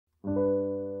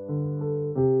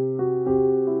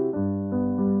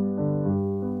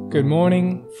Good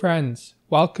morning, friends.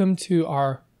 Welcome to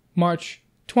our March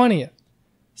 20th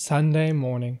Sunday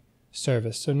morning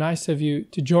service. So nice of you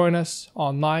to join us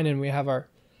online, and we have our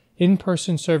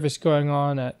in-person service going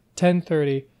on at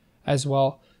 10:30 as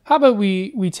well. How about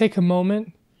we take a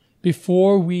moment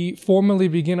before we formally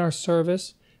begin our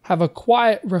service, have a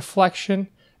quiet reflection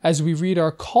as we read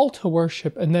our call to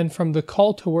worship, and then from the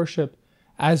call to worship,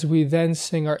 as we then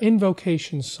sing our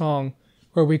invocation song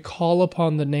where we call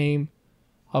upon the name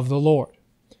of the Lord.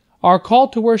 Our call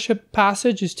to worship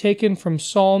passage is taken from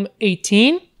Psalm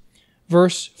 18,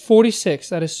 verse 46.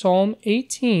 That is Psalm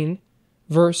 18,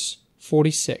 verse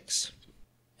 46.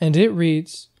 And it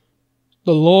reads,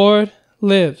 "The Lord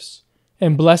lives,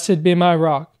 and blessed be my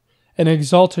rock, and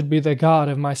exalted be the God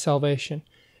of my salvation."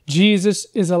 Jesus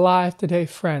is alive today,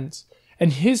 friends,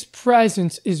 and His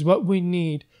presence is what we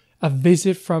need a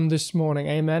visit from this morning.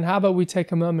 Amen. How about we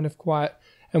take a moment of quiet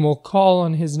and we'll call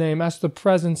on His name, ask the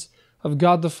presence of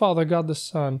God the Father, God the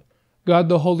Son, God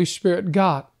the Holy Spirit,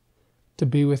 God, to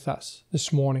be with us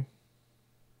this morning.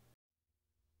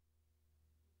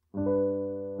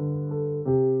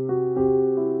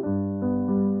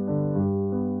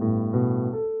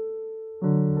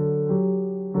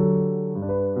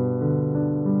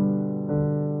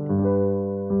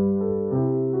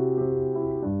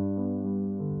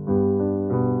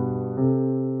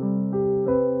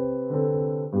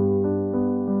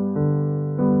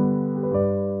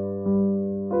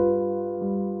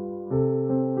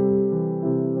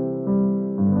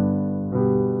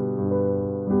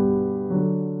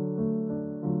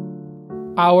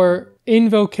 Our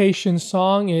invocation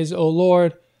song is, "O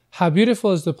Lord, how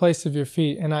beautiful is the place of your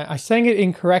feet." And I sang it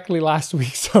incorrectly last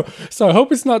week, so I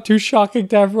hope it's not too shocking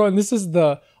to everyone. This is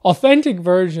the authentic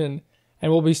version,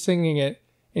 and we'll be singing it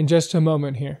in just a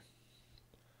moment here.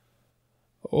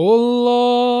 O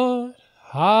Lord,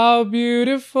 how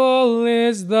beautiful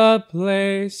is the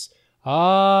place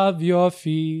of your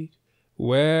feet,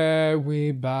 where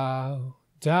we bow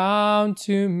down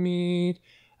to meet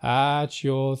at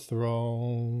your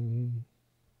throne.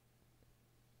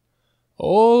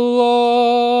 O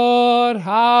Lord,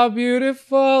 how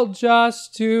beautiful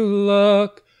just to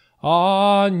look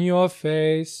on your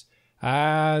face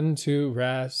and to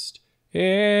rest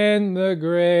in the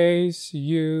grace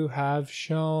you have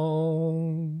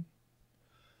shown.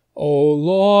 O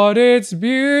Lord, it's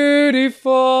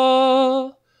beautiful,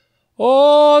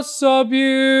 oh so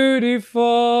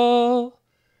beautiful,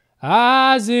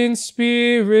 as in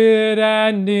spirit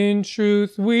and in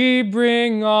truth we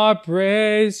bring our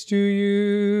praise to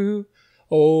you.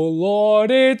 O Lord,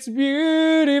 it's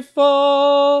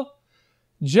beautiful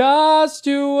just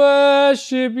to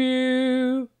worship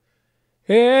you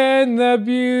in the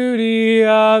beauty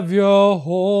of your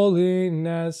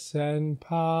holiness and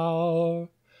power.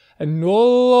 And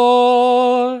O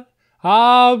Lord,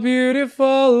 how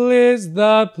beautiful is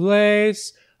the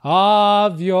place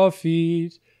of your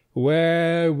feet,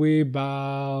 where we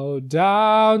bow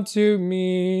down to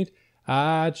meet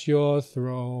at your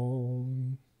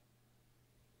throne.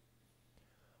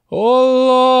 O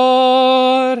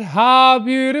Lord, how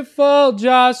beautiful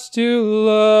just to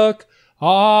look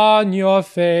on your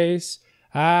face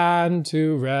and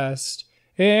to rest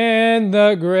in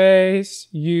the grace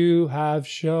you have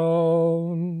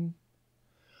shown.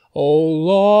 O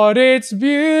Lord, it's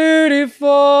beautiful,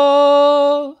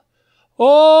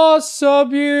 oh, so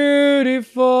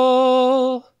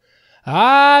beautiful,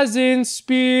 as in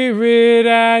spirit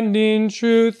and in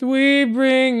truth we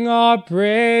bring our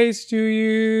praise to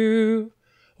you.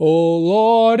 O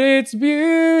Lord, it's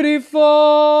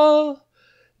beautiful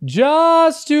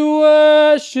just to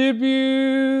worship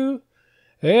you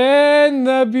in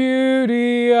the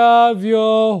beauty of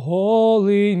your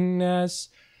holiness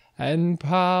and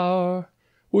power.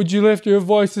 Would you lift your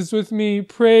voices with me?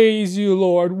 Praise you,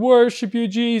 Lord. Worship you,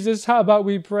 Jesus. How about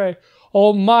we pray?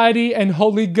 Almighty and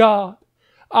holy God,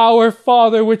 our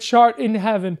Father which art in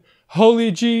heaven,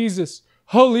 holy Jesus,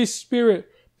 Holy Spirit,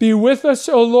 be with us,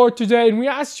 O Lord, today. And we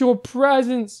ask your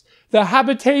presence, the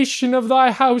habitation of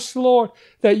thy house, Lord,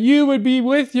 that you would be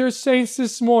with your saints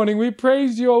this morning. We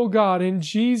praise you, O God, in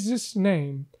Jesus'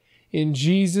 name. In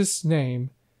Jesus'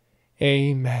 name,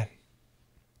 amen.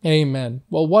 Amen.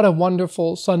 Well, what a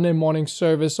wonderful Sunday morning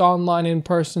service, online, in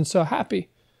person. So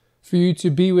happy for you to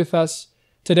be with us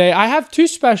today. I have two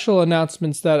special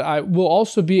announcements that I will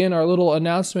also be in our little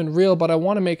announcement reel, but I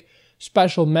want to make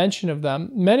special mention of them.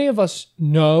 Many of us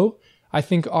know, I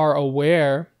think are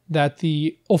aware, that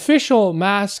the official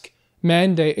mask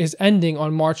mandate is ending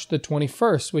on March the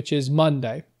 21st, which is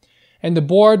Monday. And the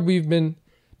board, we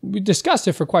discussed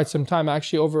it for quite some time,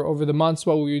 actually, over the months,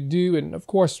 what we would do, and of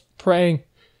course, praying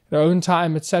our own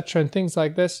time, etc., and things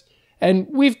like this. And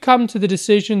we've come to the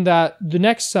decision that the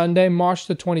next Sunday, March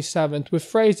the 27th, we've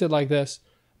phrased it like this: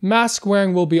 mask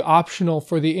wearing will be optional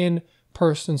for the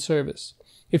in-person service.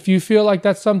 If you feel like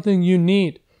that's something you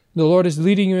need, the Lord is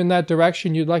leading you in that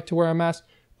direction, you'd like to wear a mask,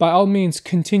 by all means,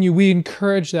 continue. We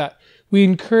encourage that. We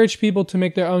encourage people to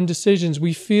make their own decisions.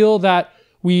 We feel that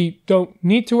we don't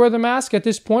need to wear the mask at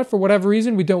this point for whatever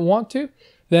reason, we don't want to,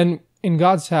 then in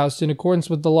God's house, in accordance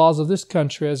with the laws of this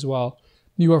country as well,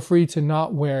 you are free to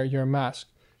not wear your mask.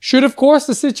 Should, of course,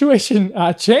 the situation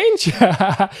change,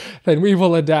 then we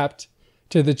will adapt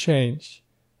to the change.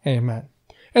 Amen.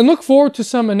 And look forward to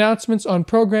some announcements on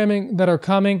programming that are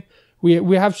coming.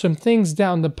 We have some things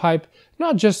down the pipe,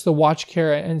 not just the Watch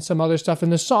Care and some other stuff,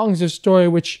 and the Songs of Story,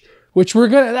 which we're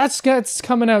gonna, that's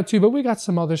coming out too, but we got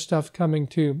some other stuff coming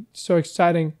too. So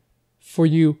exciting for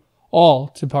you all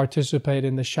to participate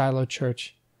in the Shiloh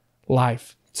Church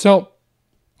life. So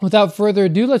without further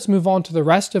ado, let's move on to the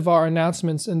rest of our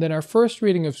announcements and then our first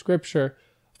reading of Scripture,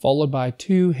 followed by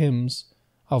 2 hymns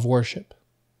of worship.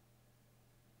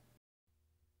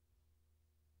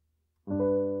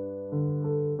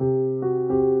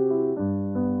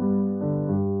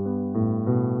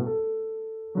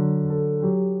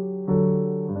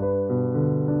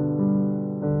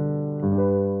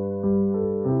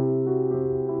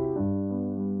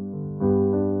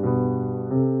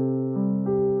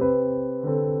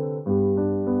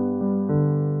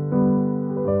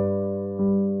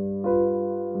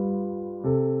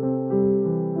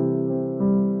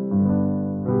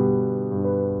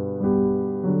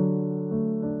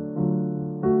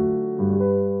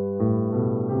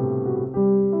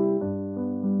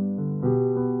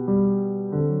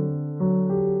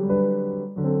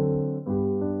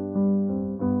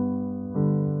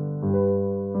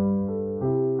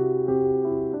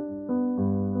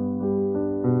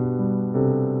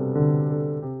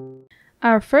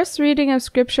 Our first reading of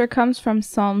Scripture comes from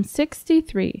Psalm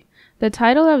 63. The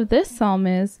title of this psalm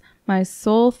is, My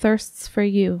Soul Thirsts for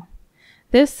You.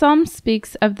 This psalm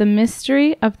speaks of the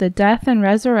mystery of the death and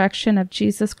resurrection of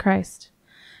Jesus Christ.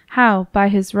 How, by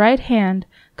his right hand,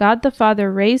 God the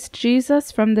Father raised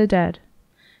Jesus from the dead.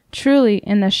 Truly,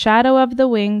 in the shadow of the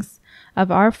wings of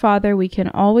our Father we can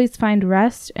always find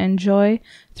rest and joy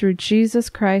through Jesus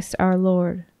Christ our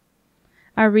Lord.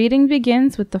 Our reading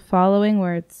begins with the following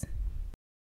words.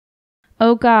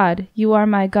 O God, you are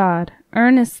my God.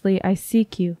 Earnestly I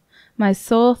seek you. My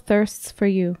soul thirsts for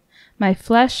you. My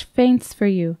flesh faints for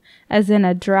you, as in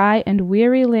a dry and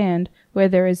weary land where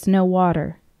there is no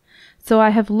water. So I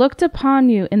have looked upon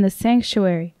you in the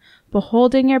sanctuary,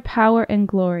 beholding your power and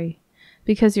glory.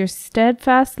 Because your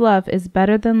steadfast love is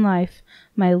better than life,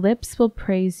 my lips will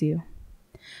praise you.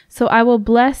 So I will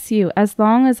bless you as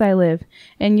long as I live.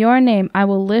 In your name I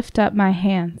will lift up my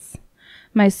hands.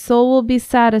 My soul will be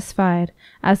satisfied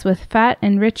as with fat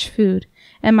and rich food,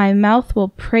 and my mouth will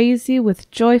praise you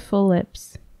with joyful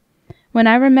lips. When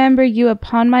I remember you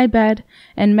upon my bed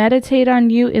and meditate on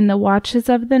you in the watches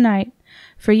of the night,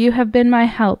 for you have been my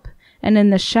help, and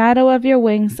in the shadow of your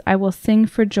wings I will sing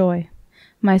for joy.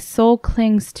 My soul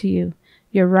clings to you,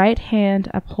 your right hand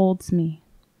upholds me.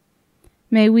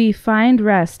 May we find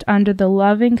rest under the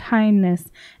loving kindness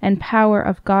and power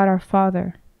of God our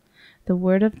Father. The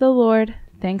word of the Lord.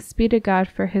 Thanks be to God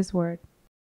for his word.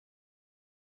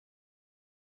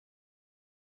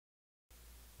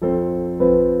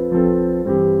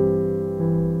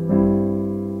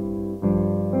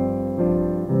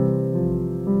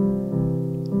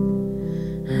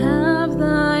 Have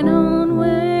thine own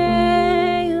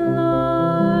way,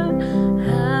 Lord,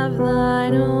 have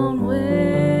thine own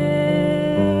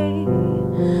way.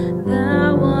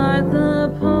 Thou art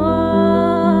the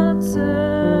potter,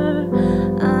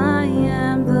 I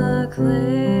am the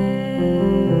clay.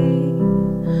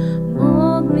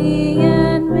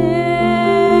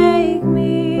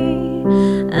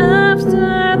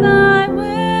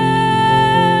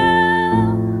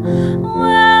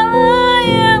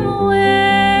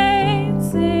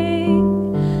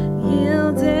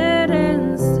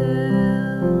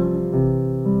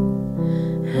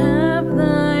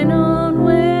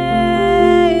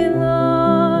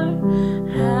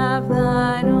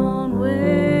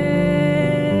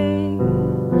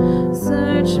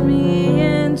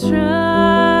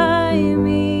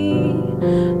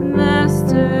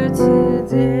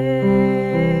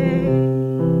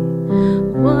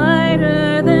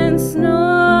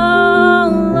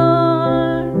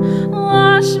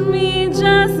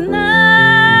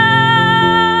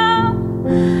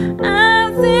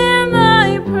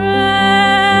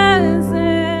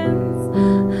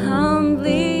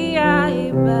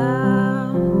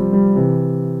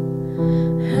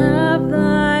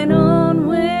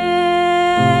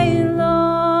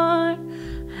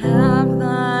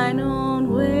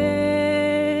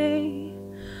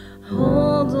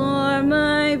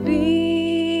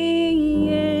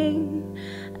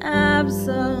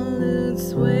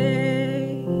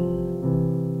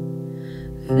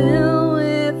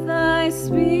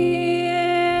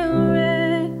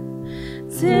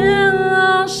 till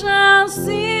all shall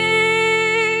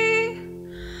see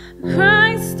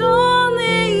Christ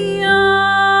only,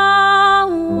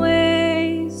 always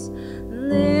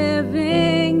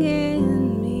living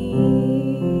in me.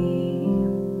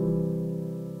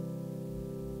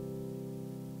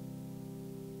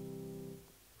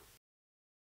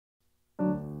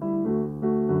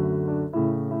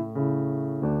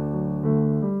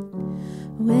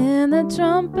 When the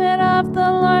trumpet of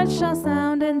the Lord shall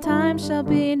sound, and time shall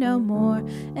be no more,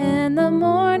 and the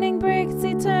morning breaks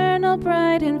eternal,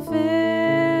 bright and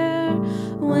fair.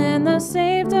 When the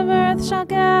saved of earth shall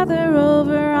gather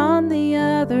over on the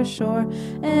other shore,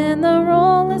 and the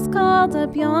roll is called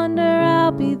up yonder,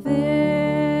 I'll be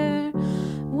there.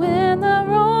 When the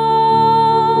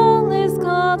roll is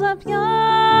called up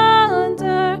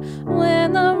yonder,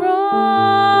 when the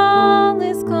roll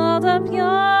is called up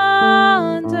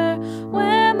yonder,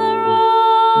 when the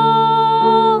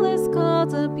roll is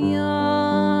called up yonder,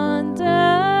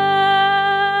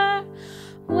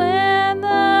 when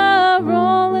the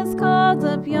roll is called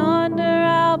up yonder,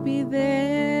 I'll be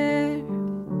there.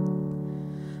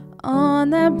 On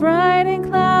that bright and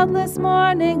cloudless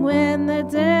morning, when the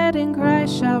dead in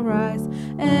Christ shall rise,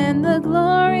 and the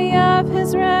glory of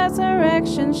his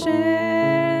resurrection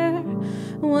share,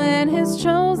 when his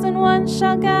chosen ones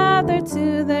shall gather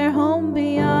to their home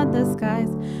beyond the skies,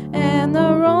 and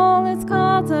the roll is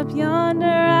called up yonder,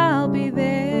 I'll be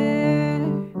there.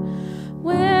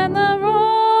 When the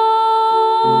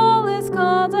roll is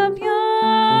called up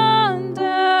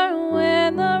yonder,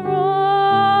 when the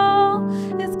roll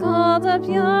is called up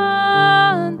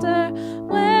yonder,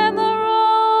 when the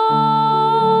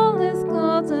roll is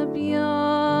called up yonder,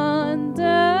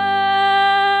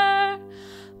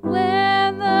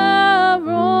 when the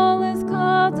roll is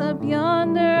called up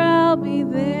yonder, I'll be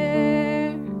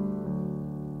there.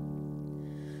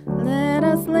 Let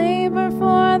us labor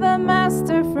for the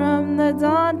Master from the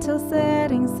dawn till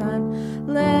setting sun.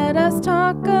 Let us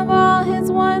talk of all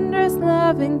his wondrous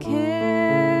love and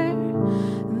care.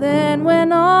 Then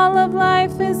when all of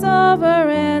life is over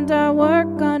and our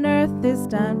work on earth is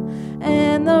done,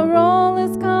 and the roll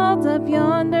is called up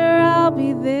yonder, I'll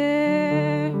be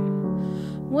there.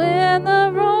 When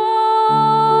the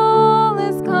roll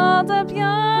is called up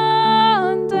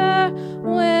yonder,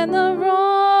 when the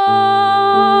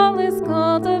roll is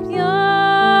called up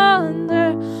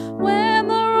yonder, when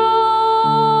the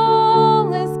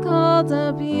roll is called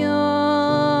up yonder,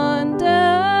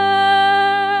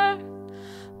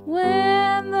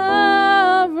 when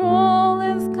the roll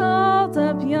is called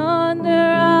up yonder,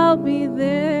 I'll be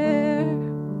there.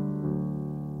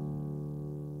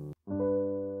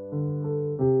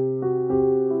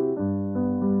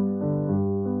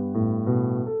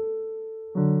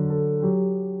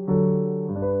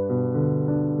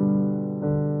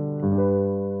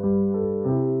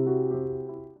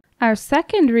 Our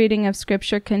second reading of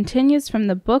Scripture continues from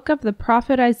the book of the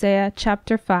prophet Isaiah,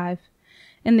 chapter 5.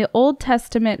 In the Old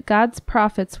Testament, God's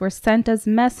prophets were sent as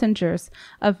messengers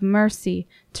of mercy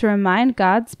to remind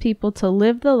God's people to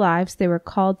live the lives they were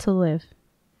called to live.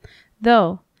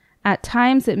 Though at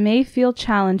times it may feel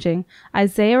challenging,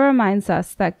 Isaiah reminds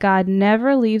us that God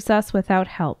never leaves us without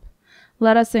help.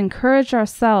 Let us encourage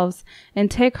ourselves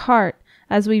and take heart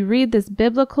as we read this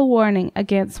biblical warning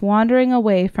against wandering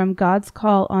away from God's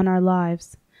call on our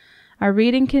lives. Our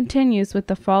reading continues with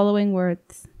the following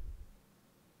words.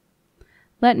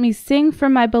 Let me sing for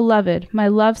my beloved my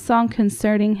love song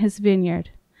concerning his vineyard.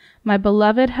 My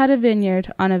beloved had a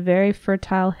vineyard on a very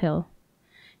fertile hill.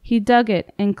 He dug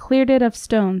it and cleared it of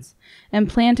stones and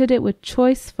planted it with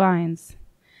choice vines.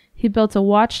 He built a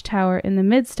watchtower in the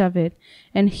midst of it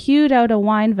and hewed out a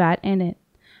wine vat in it.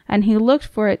 And he looked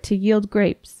for it to yield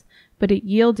grapes, but it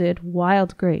yielded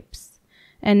wild grapes.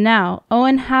 And now, O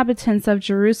inhabitants of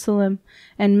Jerusalem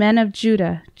and men of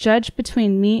Judah, judge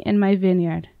between me and my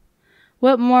vineyard.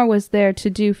 What more was there to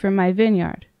do for my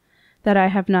vineyard, that I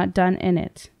have not done in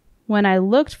it? When I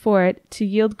looked for it to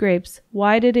yield grapes,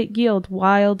 why did it yield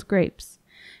wild grapes?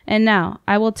 And now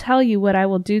I will tell you what I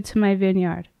will do to my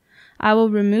vineyard. I will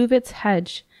remove its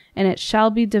hedge, and it shall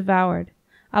be devoured.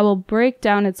 I will break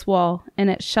down its wall, and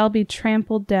it shall be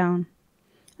trampled down.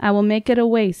 I will make it a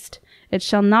waste. It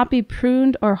shall not be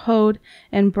pruned or hoed,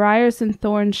 and briars and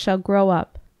thorns shall grow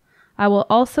up. I will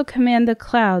also command the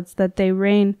clouds that they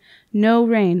rain no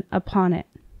rain upon it.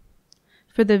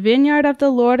 For the vineyard of the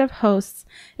Lord of hosts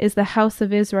is the house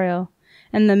of Israel,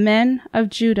 and the men of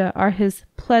Judah are his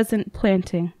pleasant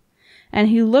planting. And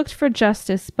he looked for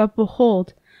justice, but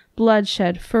behold,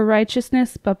 bloodshed, for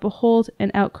righteousness, but behold,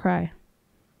 an outcry.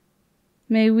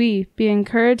 May we be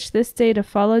encouraged this day to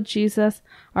follow Jesus,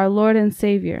 our Lord and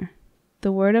Savior.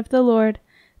 The word of the Lord.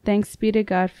 Thanks be to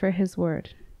God for his word.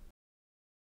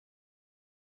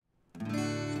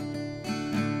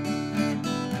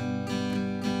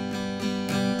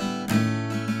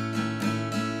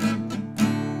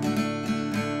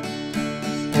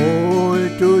 All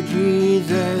to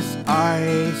Jesus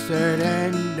I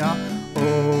surrender,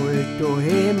 all to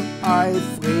him I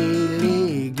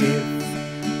freely give.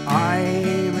 I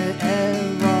will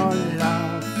ever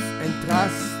love and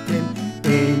trust him,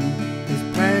 in his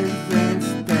presence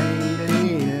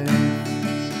daily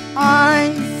live.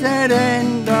 I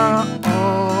surrender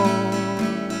all,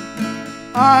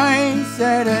 I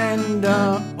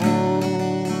surrender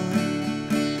all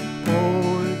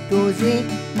to thee,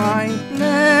 my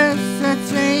blessed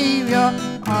Savior.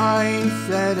 I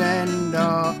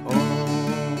surrender all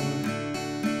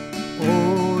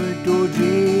to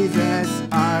Jesus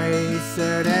I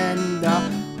surrender.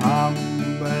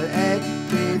 Humble at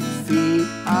his feet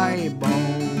I bow,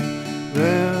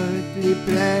 worldly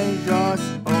pleasures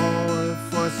all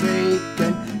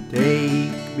forsaken.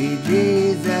 Take me,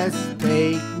 Jesus,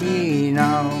 take me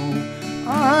now.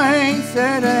 I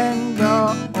surrender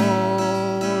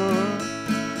all,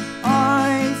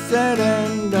 I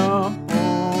surrender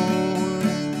all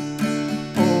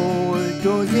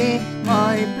to thee,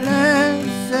 my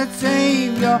blessed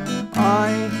Savior.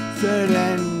 I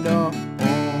surrender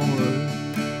all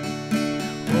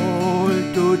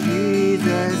to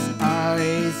Jesus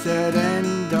I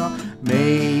surrender.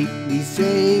 Make me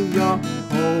Savior,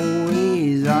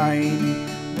 wholly thine.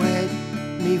 Let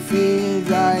me feel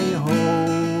thy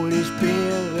Holy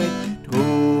Spirit,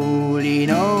 truly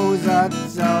know that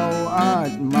thou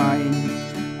art mine.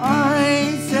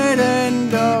 I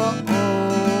surrender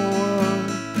all,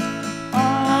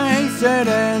 I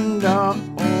surrender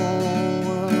all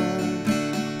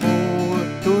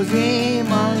to thee,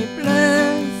 my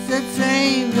blessed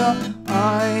Savior.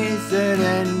 I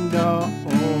surrender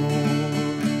all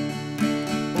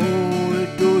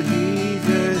to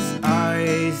Jesus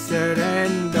I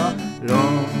surrender.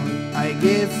 Lord, I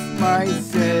give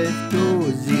myself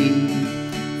to thee.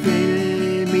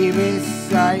 Fill me with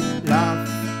thy love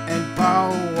and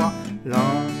power,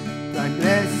 Lord, thy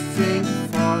blessing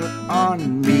fall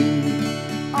on me.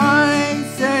 I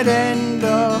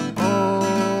surrender all,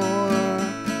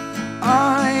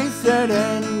 I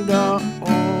surrender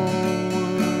all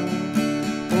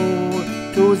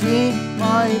to thee,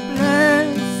 my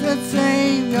blessed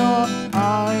Savior.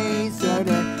 I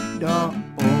surrender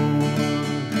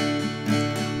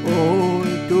all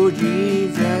to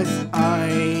Jesus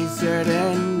I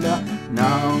surrender.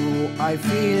 Now I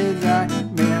feel thy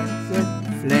mercy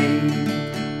flame.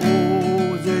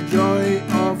 Oh, the joy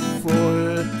of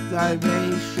full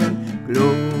salvation.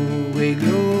 Glory,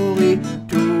 glory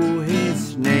to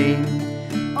his name.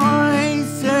 I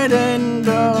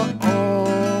surrender all,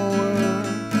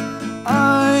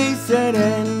 I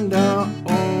surrender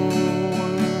all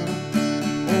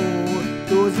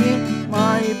to thee,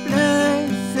 my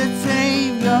blessed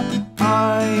Savior.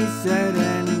 I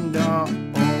surrender all.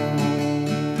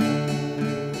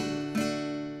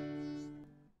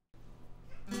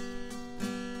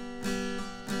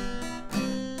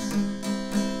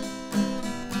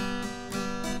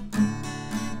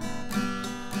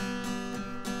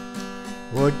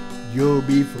 Would you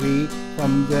be free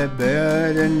from the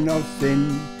burden of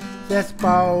sin? There's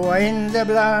power in the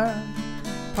blood,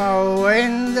 power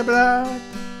in the blood.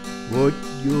 Would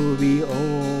you be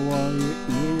over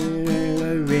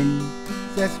the wind?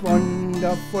 There's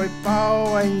wonderful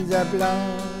power in the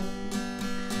blood.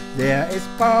 There is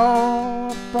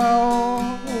power,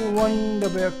 power,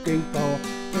 wonder-working power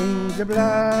in the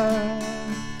blood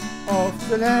of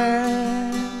the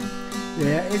Lamb.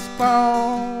 There is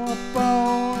power,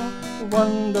 power,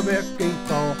 wonder-working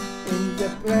power in the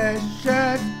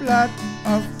precious blood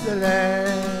of the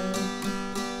Lamb.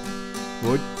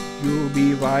 Would you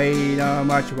be whiter,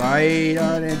 much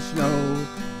whiter than snow?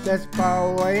 There's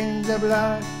power in the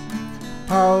blood,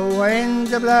 power in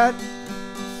the blood.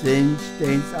 Sin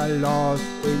stains are lost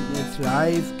in its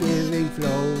life-giving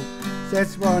flow.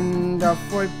 There's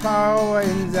wonderful power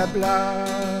in the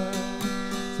blood.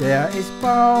 There is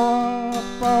power,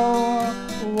 power,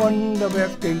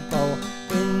 wonder-working power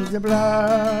in the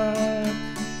blood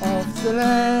of the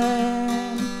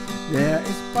Lamb. There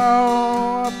is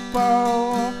power,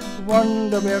 power,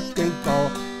 wonder-working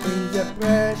power in the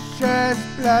precious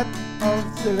blood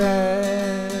of the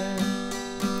Lamb.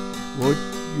 Would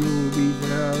you be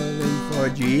serving for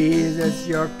Jesus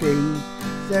your King?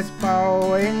 There's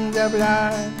power in the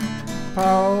blood,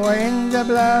 power in the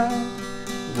blood.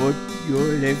 Would you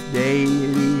live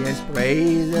daily as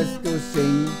praises to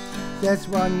sing. There's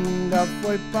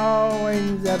wonderful power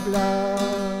in the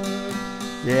blood.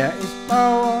 There is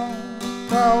power,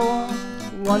 power,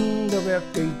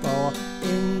 wonder-working power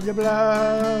in the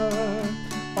blood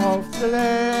of the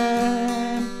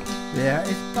Lamb. There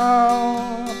is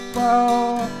power,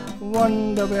 power,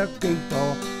 wonder-working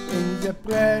power in the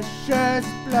precious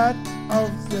blood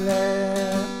of the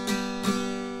Lamb.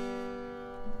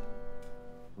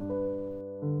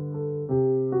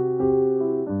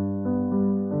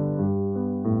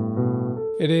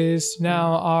 It is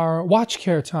now our watch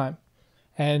care time,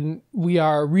 and we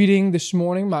are reading this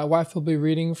morning. My wife will be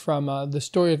reading from the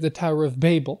story of the Tower of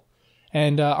Babel,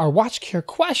 and our watch care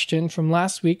question from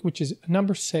last week, which is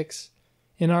number 6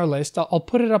 in our list. I'll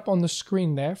put it up on the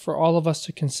screen there for all of us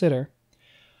to consider.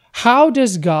 How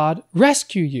does God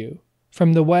rescue you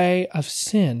from the way of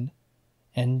sin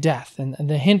and death? And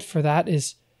the hint for that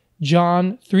is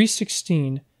John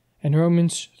 3:16 and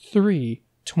Romans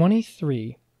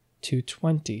 3:23 to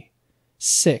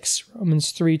 26.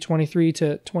 Romans 3:23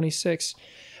 to 26.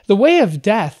 The way of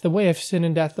death, the way of sin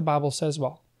and death, the Bible says,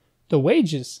 well, the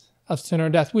wages of sin or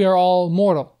death. We are all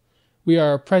mortal. We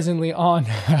are presently on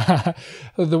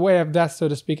the way of death, so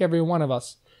to speak. Every one of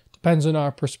us. Depends on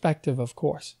our perspective, of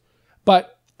course.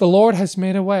 But the Lord has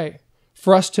made a way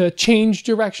for us to change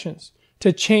directions,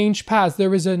 to change paths.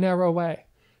 There is a narrow way.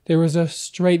 There is a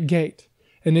straight gate,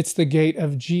 and it's the gate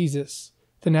of Jesus,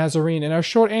 the Nazarene. And our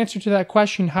short answer to that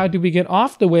question, how do we get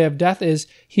off the way of death, is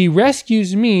He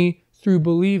rescues me through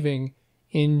believing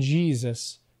in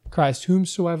Jesus Christ.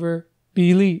 Whomsoever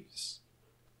believes.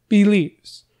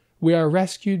 We are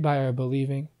rescued by our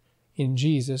believing in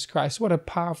Jesus Christ. What a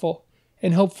powerful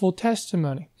and hopeful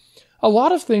testimony. A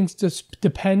lot of things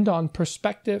depend on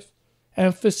perspective,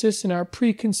 emphasis, and our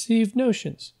preconceived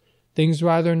notions. Things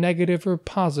rather negative or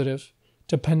positive,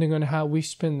 depending on how we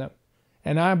spin them.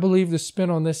 And I believe the spin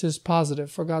on this is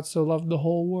positive, for God so loved the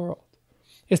whole world.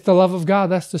 It's the love of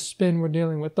God, that's the spin we're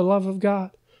dealing with. The love of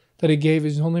God, that He gave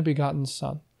His only begotten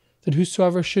Son, that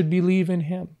whosoever should believe in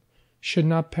Him should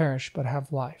not perish, but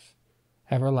have life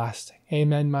everlasting.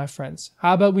 Amen, my friends.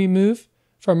 How about we move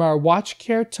from our watch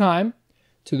care time,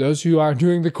 to those who are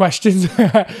doing the questions,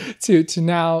 to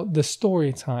now the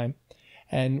story time.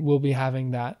 And we'll be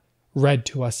having that read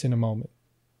to us in a moment.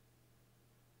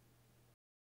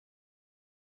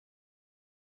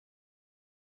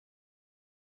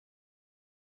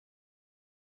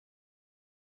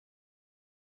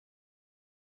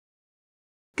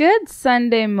 Good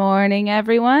Sunday morning,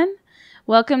 everyone.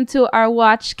 Welcome to our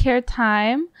watch care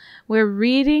time. We're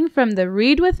reading from the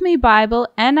Read With Me Bible,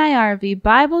 NIRV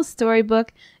Bible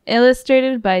Storybook,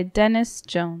 illustrated by Dennis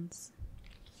Jones.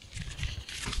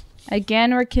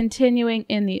 Again, we're continuing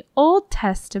in the Old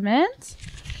Testament.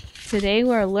 Today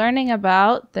we're learning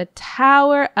about the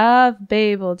Tower of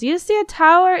Babel. Do you see a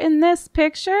tower in this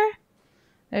picture?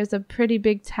 There's a pretty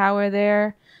big tower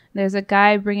there. There's a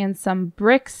guy bringing some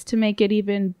bricks to make it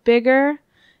even bigger.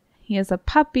 He has a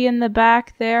puppy in the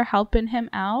back there helping him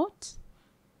out.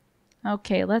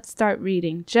 Okay, let's start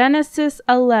reading. Genesis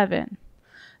 11.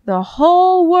 The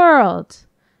whole world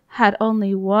had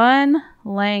only one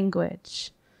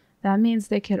language. That means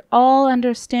they could all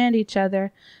understand each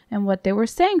other and what they were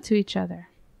saying to each other.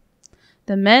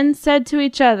 The men said to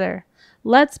each other,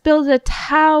 "Let's build a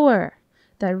tower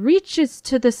that reaches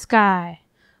to the sky.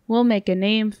 We'll make a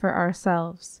name for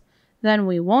ourselves. Then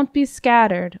we won't be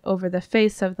scattered over the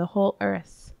face of the whole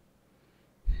earth."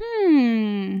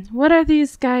 What are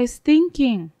these guys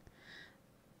thinking?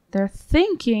 They're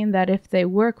thinking that if they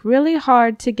work really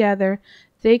hard together,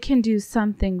 they can do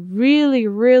something really,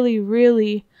 really,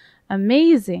 really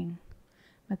amazing.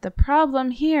 But the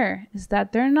problem here is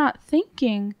that they're not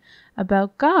thinking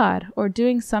about God or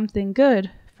doing something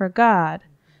good for God.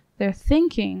 They're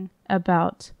thinking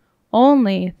about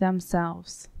only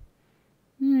themselves.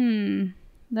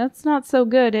 That's not so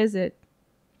good, is it?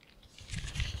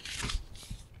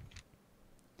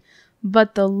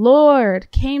 But the Lord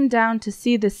came down to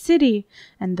see the city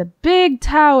and the big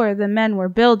tower the men were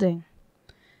building.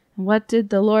 And what did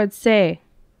the Lord say?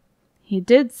 He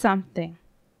did something.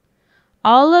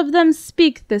 All of them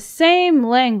speak the same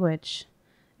language.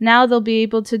 Now they'll be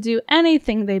able to do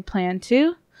anything they plan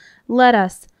to. Let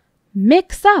us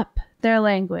mix up their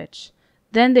language.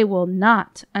 Then they will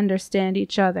not understand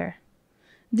each other.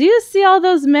 Do you see all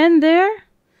those men there?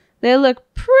 They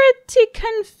look pretty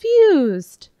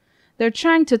confused. They're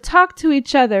trying to talk to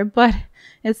each other, but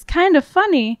it's kind of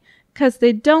funny because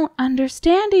they don't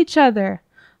understand each other.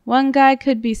 One guy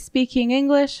could be speaking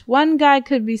English, one guy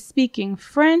could be speaking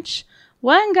French,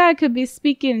 one guy could be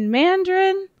speaking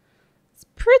Mandarin.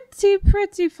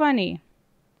 pretty funny.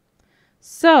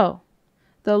 So,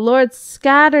 the Lord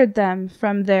scattered them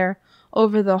from there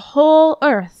over the whole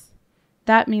earth.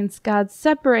 That means God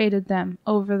separated them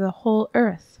over the whole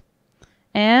earth.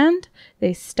 And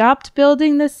they stopped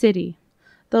building the city.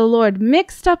 The Lord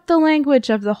mixed up the language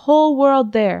of the whole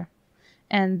world there.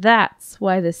 And that's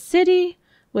why the city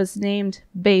was named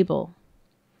Babel.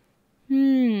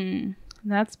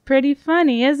 That's pretty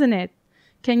funny, isn't it?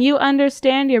 Can you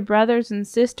understand your brothers and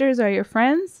sisters or your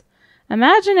friends?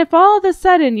 Imagine if all of a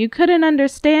sudden you couldn't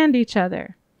understand each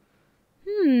other.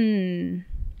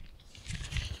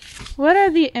 What are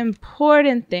the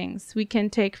important things we can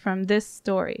take from this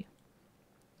story?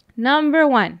 Number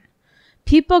 1,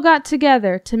 people got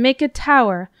together to make a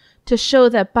tower to show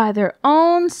that by their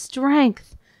own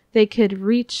strength they could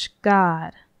reach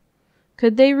God.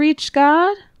 Could they reach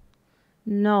God?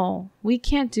 No, we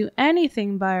can't do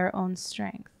anything by our own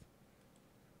strength.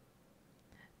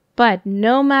 But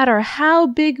no matter how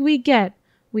big we get,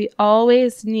 we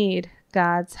always need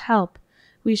God's help.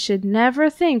 We should never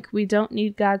think we don't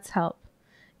need God's help.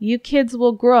 You kids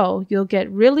will grow. You'll get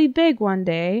really big one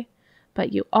day.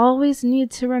 But you always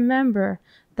need to remember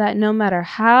that no matter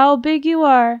how big you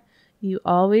are, you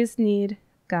always need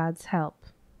God's help.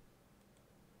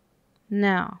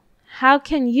 Now, how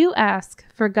can you ask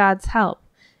for God's help?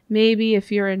 Maybe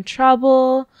if you're in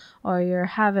trouble or you're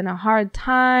having a hard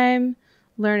time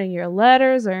learning your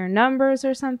letters or your numbers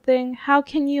or something, how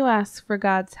can you ask for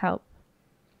God's help?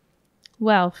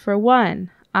 Well, for one,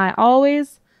 I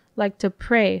always like to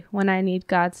pray when I need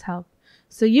God's help.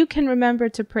 So you can remember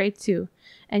to pray too.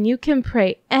 And you can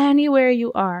pray anywhere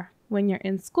you are. When you're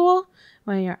in school,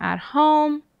 when you're at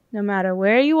home, no matter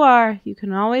where you are, you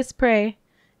can always pray.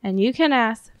 And you can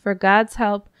ask for God's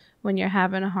help when you're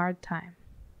having a hard time.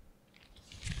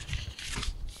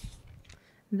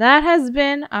 That has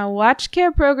been our Watch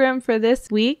Care program for this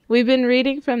week. We've been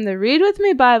reading from the Read With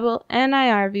Me Bible,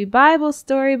 NIRV Bible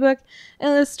Storybook,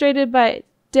 illustrated by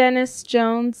Dennis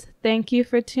Jones. Thank you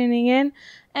for tuning in,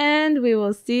 and we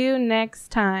will see you next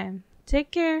time.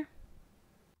 Take care.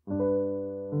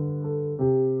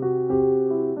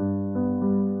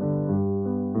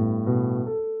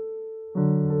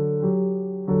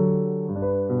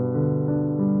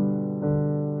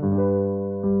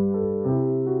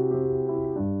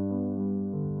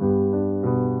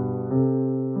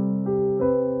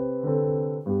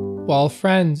 Well,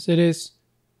 friends, it is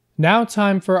now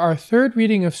time for our third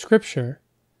reading of Scripture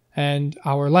and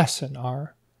our lesson,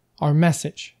 our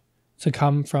message to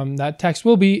come from that text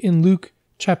will be in Luke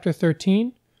chapter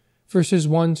 13, verses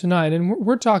 1 to 9. And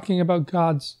we're talking about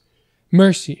God's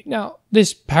mercy. Now,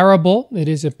 this parable, it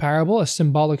is a parable, a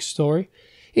symbolic story,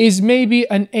 is maybe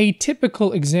an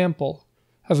atypical example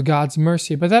of God's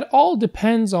mercy, but that all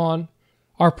depends on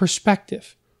our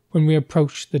perspective when we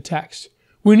approach the text.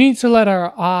 We need to let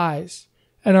our eyes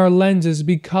and our lenses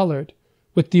be colored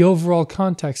with the overall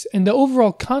context. And the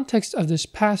overall context of this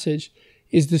passage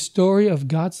is the story of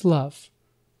God's love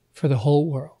for the whole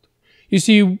world. You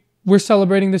see, we're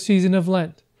celebrating the season of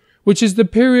Lent, which is the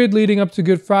period leading up to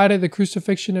Good Friday, the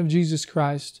crucifixion of Jesus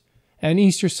Christ, and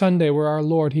Easter Sunday, where our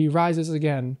Lord, He rises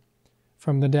again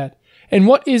from the dead. And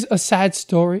what is a sad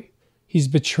story? He's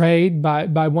betrayed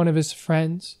by one of His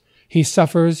friends. He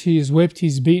suffers, He is whipped,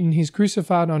 He's beaten, He's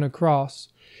crucified on a cross.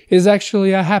 It is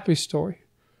actually a happy story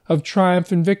of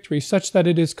triumph and victory, such that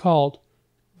it is called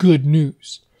good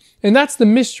news. And that's the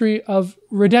mystery of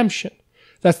redemption.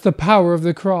 That's the power of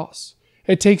the cross.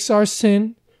 It takes our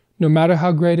sin, no matter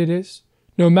how great it is,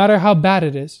 no matter how bad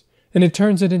it is, and it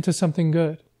turns it into something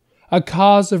good. A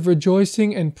cause of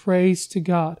rejoicing and praise to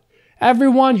God.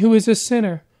 Everyone who is a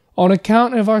sinner, on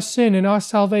account of our sin and our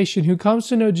salvation, who comes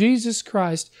to know Jesus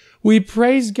Christ, we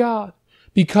praise God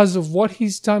because of what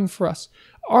He's done for us.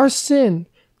 Our sin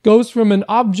goes from an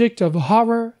object of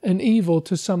horror and evil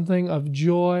to something of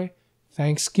joy,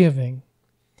 thanksgiving,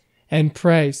 and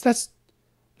praise. That's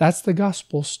the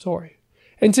gospel story.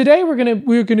 And today we're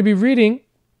going to be reading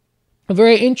a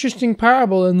very interesting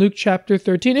parable in Luke chapter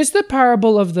 13. It's the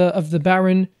parable of the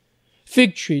barren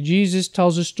fig tree. Jesus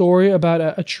tells a story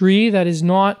about a tree that is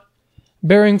not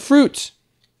bearing fruit.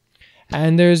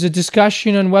 And there's a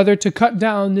discussion on whether to cut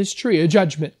down this tree, a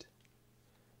judgment.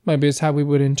 Maybe it's how we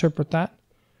would interpret that.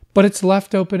 But it's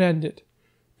left open-ended,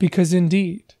 because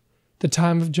indeed, the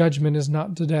time of judgment is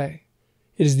not today.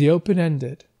 It is the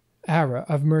open-ended era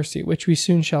of mercy, which we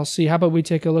soon shall see. How about we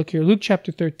take a look here? Luke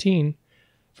chapter 13,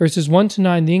 verses 1 to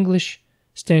 9, the English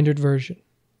Standard Version.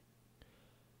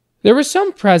 There were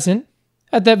some present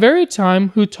at that very time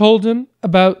who told him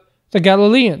about the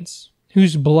Galileans,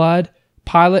 whose blood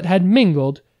Pilate had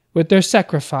mingled with their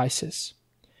sacrifices.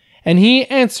 And he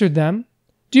answered them,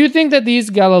 "Do you think that these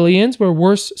Galileans were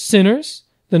worse sinners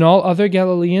than all other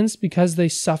Galileans because they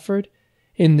suffered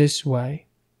in this way?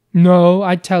 No,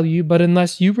 I tell you, but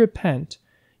unless you repent,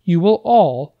 you will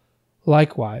all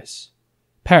likewise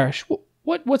perish."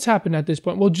 What's happened at this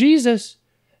point? Well, Jesus,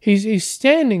 he's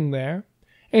standing there,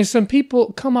 and some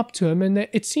people come up to him, and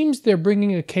it seems they're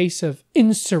bringing a case of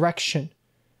insurrection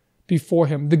before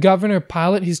him. The governor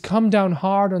Pilate, he's come down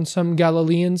hard on some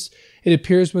Galileans. It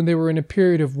appears when they were in a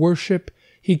period of worship,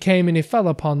 he came and he fell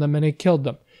upon them and he killed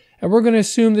them. And we're going to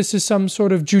assume this is some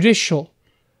sort of judicial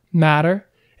matter.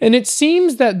 And it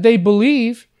seems that they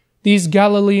believe these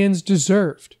Galileans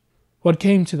deserved what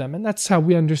came to them. And that's how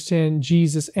we understand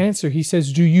Jesus' answer. He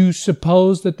says, "Do you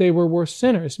suppose that they were worse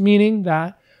sinners?" Meaning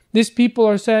that these people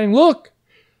are saying, look,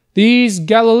 these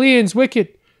Galileans, wicked,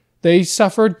 they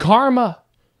suffered karma.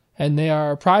 And they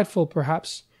are prideful,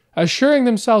 perhaps, assuring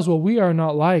themselves, well, we are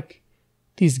not like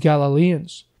these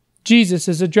Galileans. Jesus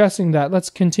is addressing that.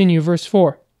 Let's continue, verse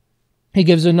 4. He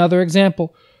gives another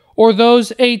example. "Or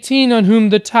those 18 on whom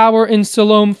the tower in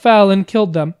Siloam fell and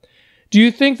killed them. Do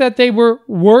you think that they were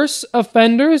worse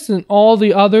offenders than all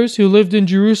the others who lived in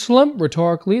Jerusalem?"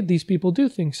 Rhetorically, these people do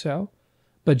think so.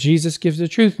 But Jesus gives the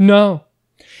truth. "No.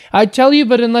 I tell you,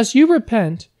 but unless you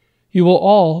repent, you will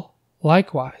all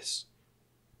likewise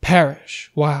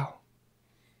perish." Wow.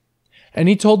 And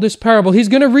he told this parable. He's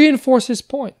going to reinforce his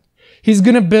point. He's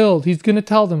going to build. He's going to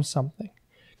tell them something.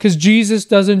 Because Jesus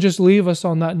doesn't just leave us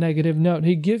on that negative note.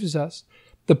 He gives us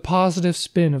the positive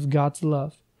spin of God's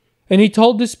love. And he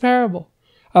told this parable.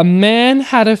 A man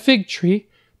had a fig tree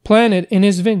planted in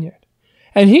his vineyard,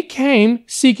 and he came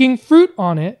seeking fruit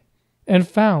on it and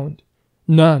found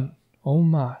none. Oh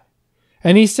my.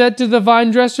 And he said to the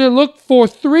vine dresser, "Look, for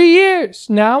 3 years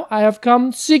now I have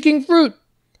come seeking fruit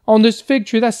on this fig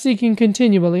tree," that's seeking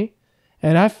continually,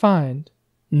 "and I find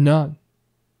none.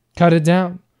 Cut it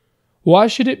down. Why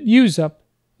should it use up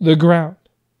the ground?"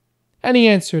 And he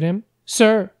answered him,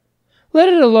 "Sir, let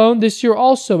it alone this year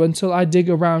also until I dig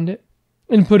around it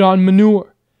and put on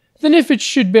manure. Then if it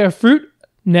should bear fruit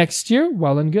next year,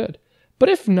 well and good. But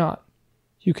if not,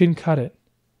 you can cut it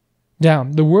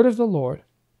down." The word of the Lord.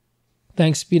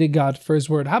 Thanks be to God for his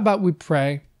word. How about we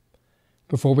pray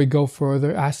before we go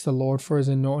further? Ask the Lord for his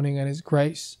anointing and his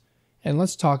grace. And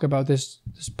let's talk about this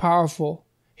powerful,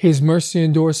 his mercy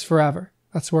endures forever.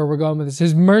 That's where we're going with this.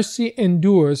 His mercy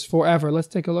endures forever. Let's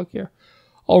take a look here.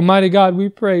 Almighty God, we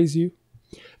praise you.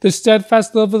 The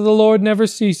steadfast love of the Lord never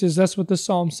ceases. That's what the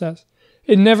psalm says.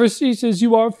 It never ceases.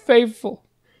 You are faithful.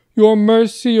 Your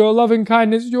mercy, your loving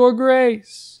kindness, your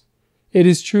grace. It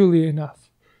is truly enough.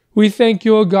 We thank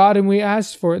you, O God, and we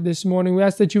ask for it this morning. We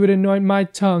ask that you would anoint my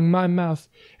tongue, my mouth,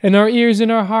 and our ears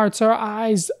and our hearts, our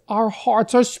eyes, our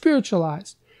hearts, our spiritual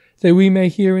eyes, that we may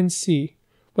hear and see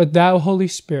what thou, Holy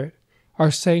Spirit,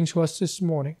 are saying to us this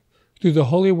morning through the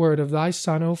holy word of thy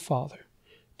Son, O Father,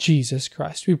 Jesus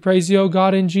Christ. We praise you, O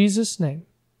God, in Jesus' name.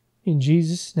 In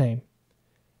Jesus' name.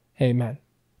 Amen.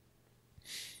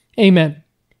 Amen.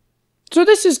 So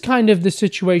this is kind of the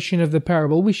situation of the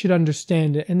parable. We should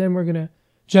understand it, and then we're going to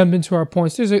jump into our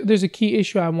points. There's a key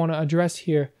issue I want to address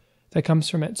here that comes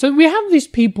from it. So we have these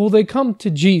people, they come to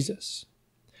Jesus,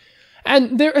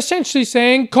 and they're essentially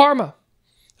saying karma.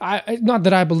 Not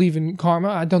that I believe in karma.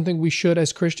 I don't think we should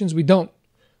as Christians. We don't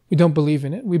believe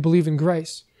in it. We believe in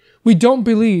grace. We don't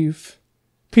believe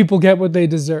people get what they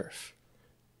deserve.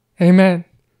 Amen.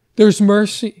 There's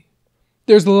mercy.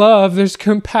 There's love. There's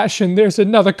compassion. There's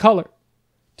another color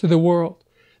to the world.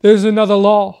 There's another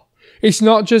law. It's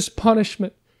not just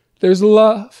punishment. There's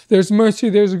love. There's mercy.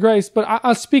 There's grace. But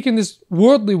I speak in this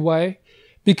worldly way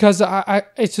because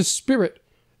it's a spirit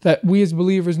that we as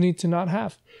believers need to not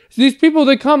have. So these people,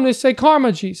 they come, they say,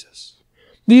 karma, Jesus.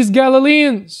 These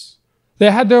Galileans,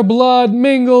 they had their blood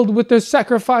mingled with their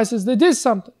sacrifices. They did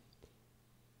something.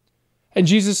 And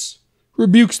Jesus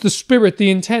rebukes the spirit, the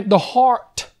intent, the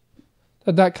heart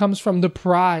that comes from, the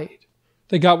pride.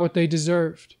 They got what they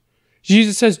deserved.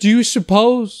 Jesus says, do you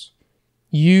suppose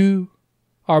you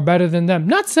are better than them?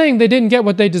 Not saying they didn't get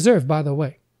what they deserve, by the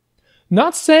way.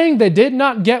 Not saying they did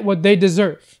not get what they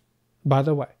deserve, by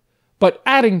the way. But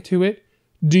adding to it,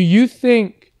 do you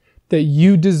think that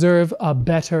you deserve a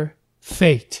better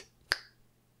fate?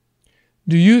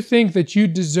 Do you think that you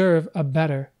deserve a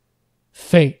better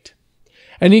fate?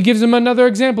 And he gives them another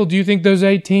example. Do you think those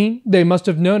 18, they must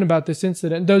have known about this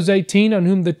incident, those 18 on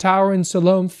whom the tower in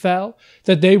Siloam fell,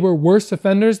 that they were worse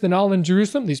offenders than all in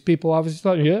Jerusalem? These people obviously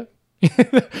thought, yeah,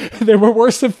 they were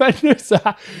worse offenders.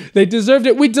 They deserved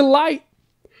it. We delight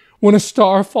when a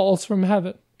star falls from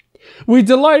heaven. We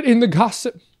delight in the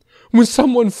gossip when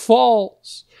someone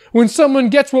falls. when someone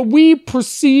gets what we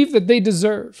perceive that they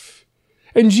deserve.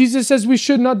 And Jesus says we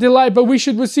should not delight, but we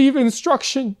should receive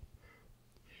instruction.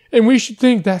 And we should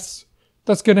think that's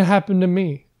going to happen to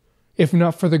me, if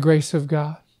not for the grace of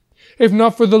God, if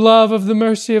not for the love of the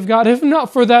mercy of God, if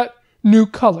not for that new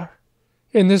color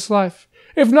in this life,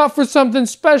 if not for something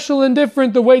special and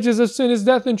different. The wages of sin is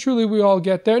death, and truly we all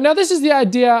get there. Now, this is the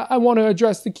idea I want to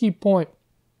address, the key point.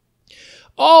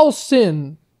 All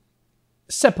sin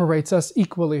separates us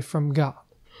equally from God.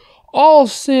 All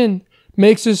sin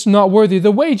makes us not worthy.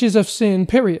 The wages of sin,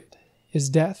 period, is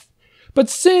death. But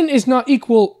sin is not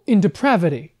equal in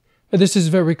depravity. This is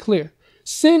very clear.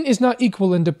 Sin is not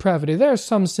equal in depravity. There are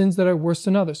some sins that are worse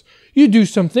than others. You do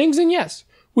some things, and yes,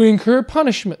 we incur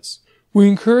punishments. We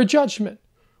incur judgment.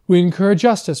 We incur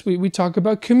justice. We talk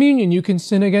about communion. You can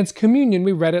sin against communion.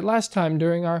 We read it last time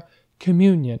during our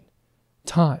communion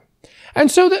time. And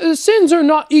so the sins are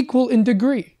not equal in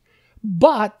degree.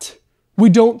 But we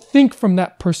don't think from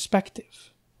that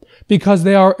perspective because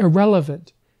they are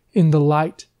irrelevant in the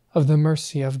light of the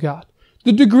mercy of God.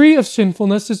 The degree of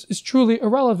sinfulness is truly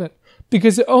irrelevant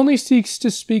because it only seeks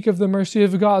to speak of the mercy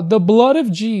of God. The blood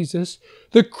of Jesus,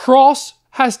 the cross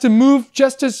has to move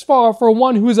just as far for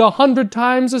one who is 100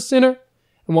 times a sinner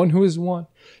and one who is one.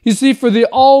 You see, for the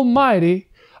Almighty,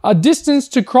 a distance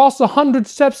to cross 100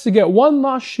 steps to get one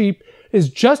lost sheep is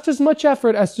just as much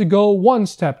effort as to go one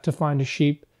step to find a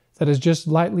sheep that has just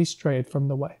lightly strayed from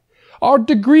the way. Our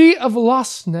degree of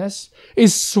lostness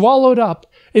is swallowed up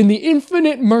in the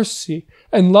infinite mercy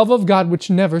and love of God which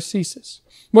never ceases.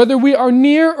 Whether we are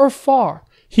near or far,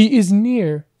 He is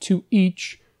near to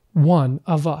each one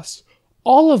of us.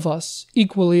 All of us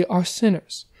equally are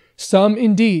sinners. Some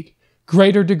indeed,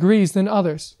 greater degrees than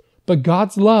others. But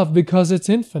God's love, because it's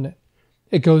infinite,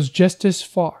 it goes just as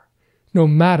far, no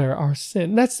matter our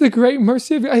sin. That's the great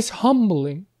mercy of God. It's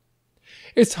humbling.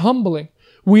 It's humbling.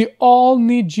 We all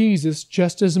need Jesus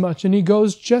just as much, and He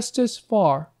goes just as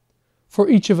far for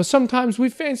each of us. Sometimes we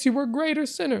fancy we're greater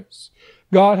sinners.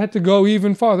 God had to go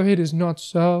even farther. It is not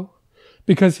so,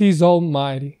 because He's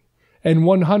almighty, and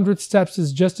 100 steps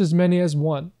is just as many as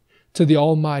one to the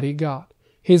almighty God.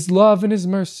 His love and His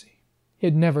mercy,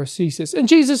 it never ceases. And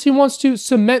Jesus, He wants to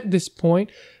cement this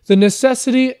point, the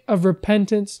necessity of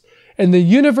repentance and the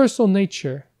universal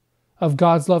nature of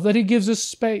God's love, that He gives us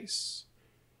space.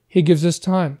 He gives us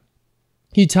time.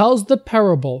 He tells the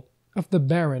parable of the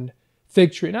barren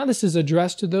fig tree. Now, this is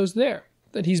addressed to those there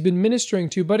that He's been ministering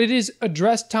to, but it is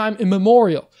addressed time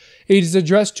immemorial. It is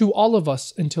addressed to all of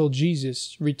us until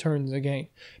Jesus returns again.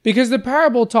 Because the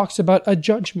parable talks about a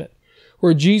judgment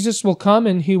where Jesus will come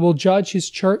and He will judge His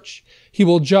church. He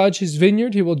will judge His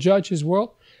vineyard. He will judge His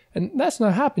world. And that's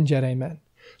not happened yet, amen.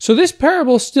 So this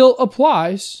parable still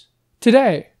applies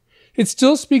today. It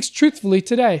still speaks truthfully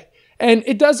today. And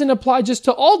it doesn't apply just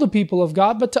to all the people of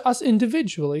God, but to us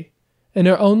individually in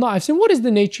our own lives. And what is the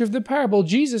nature of the parable?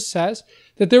 Jesus says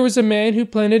that there was a man who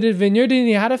planted a vineyard and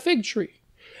he had a fig tree.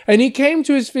 And he came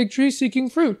to his fig tree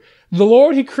seeking fruit. The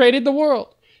Lord, He created the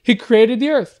world. He created the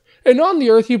earth. And on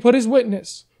the earth, He put His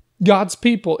witness, God's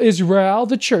people, Israel,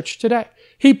 the church today.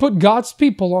 He put God's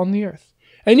people on the earth.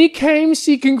 And He came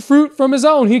seeking fruit from His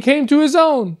own. He came to His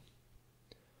own.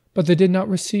 But they did not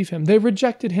receive Him. They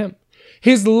rejected Him.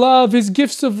 His love, His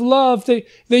gifts of love, they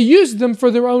used them for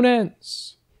their own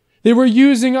ends. They were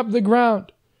using up the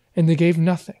ground, and they gave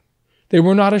nothing. They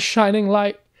were not a shining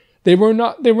light. They were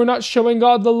not showing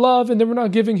God the love, and they were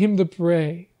not giving Him the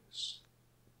praise.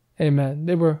 Amen.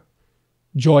 They were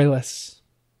joyless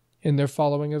in their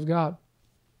following of God.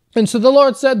 And so the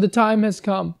Lord said, the time has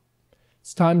come.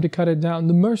 It's time to cut it down.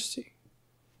 The mercy,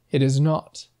 it is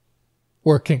not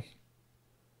working.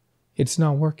 It's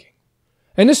not working.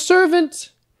 And a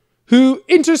servant who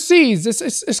intercedes,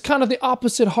 it's kind of the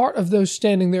opposite heart of those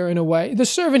standing there in a way. The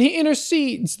servant, he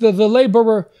intercedes. The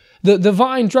laborer, the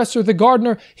vine dresser, the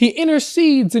gardener, he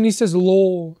intercedes and he says,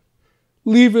 Lord,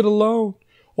 leave it alone.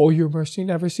 Oh, your mercy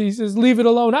never ceases. Leave it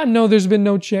alone. I know there's been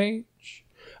no change.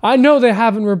 I know they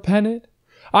haven't repented.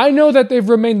 I know that they've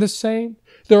remained the same.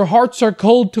 Their hearts are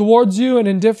cold towards you and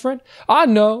indifferent. I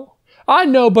know,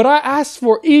 but I ask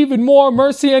for even more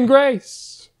mercy and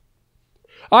grace.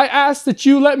 I ask that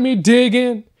you let me dig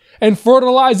in and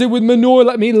fertilize it with manure.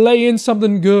 Let me lay in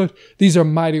something good. These are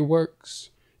mighty works.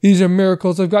 These are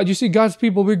miracles of God. You see, God's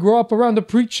people, we grow up around the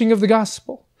preaching of the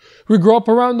gospel. We grow up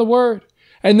around the word.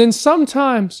 And then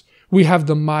sometimes we have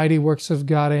the mighty works of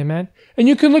God. Amen. And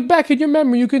you can look back in your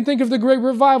memory. You can think of the great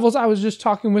revivals. I was just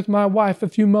talking with my wife a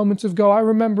few moments ago. I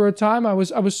remember a time I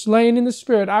was slain in the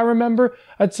Spirit. I remember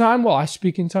a time, I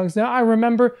speak in tongues now. I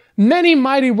remember many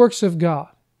mighty works of God.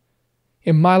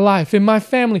 in my life, in my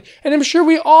family. And I'm sure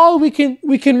we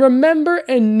can remember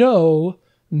and know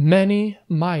many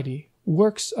mighty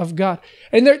works of God.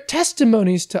 And they're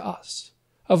testimonies to us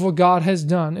of what God has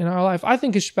done in our life. I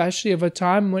think especially of a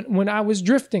time when I was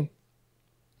drifting.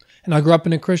 And I grew up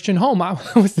in a Christian home. I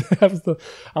was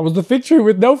the fig tree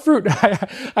with no fruit.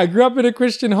 I grew up in a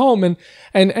Christian home.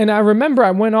 And I remember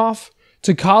I went off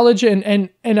to college and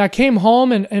I came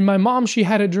home and my mom, she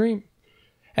had a dream.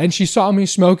 And she saw me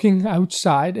smoking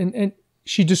outside and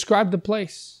she described the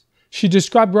place. She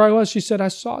described where I was. She said, I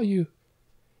saw you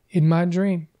in my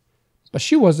dream. But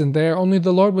she wasn't there. Only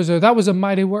the Lord was there. That was a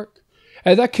mighty work.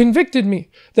 And that convicted me.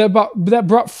 That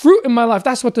brought fruit in my life.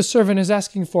 That's what the servant is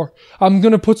asking for. I'm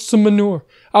going to put some manure.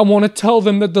 I want to tell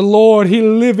them that the Lord, He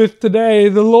liveth today.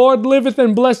 The Lord liveth,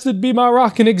 and blessed be my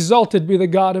rock, and exalted be the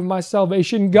God of my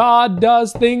salvation. God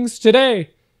does things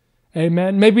today.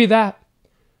 Amen. Maybe that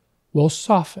will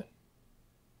soften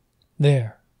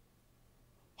their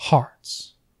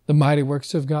hearts. The mighty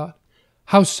works of God.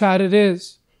 How sad it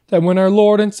is that when our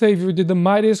Lord and Savior did the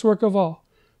mightiest work of all,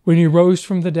 when He rose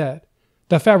from the dead,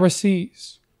 the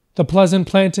Pharisees, the pleasant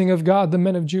planting of God, the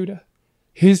men of Judah,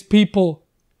 His people,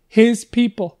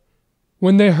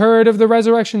 when they heard of the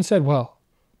resurrection, said, well,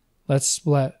 let's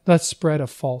spread a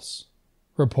false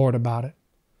report about it.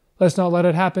 Let's not let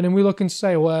it happen. And we look and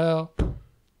say, well,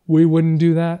 we wouldn't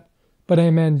do that. But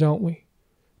amen, don't we?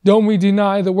 Don't we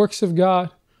deny the works of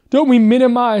God? Don't we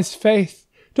minimize faith?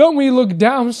 Don't we look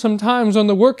down sometimes on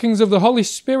the workings of the Holy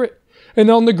Spirit and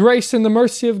on the grace and the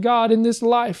mercy of God in this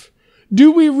life? Do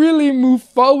we really move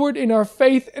forward in our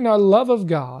faith and our love of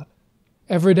God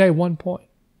every day 1 point?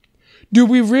 Do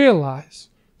we realize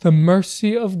the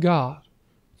mercy of God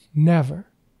never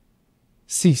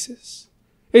ceases?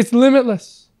 It's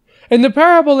limitless. In the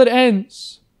parable, it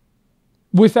ends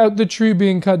without the tree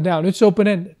being cut down. It's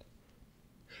open-ended.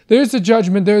 There's a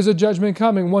judgment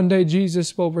coming. One day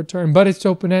Jesus will return, but it's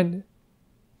open-ended.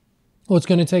 What's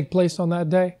going to take place on that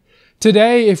day?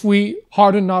 Today, if we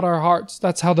harden not our hearts,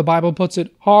 that's how the Bible puts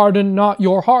it. Harden not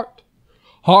your heart.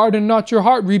 Harden not your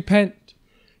heart. Repent.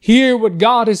 Hear what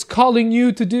God is calling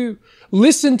you to do.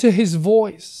 Listen to His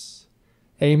voice.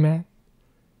 Amen.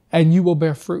 And you will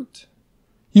bear fruit.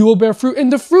 You will bear fruit.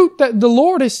 And the fruit that the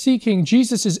Lord is seeking,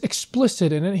 Jesus is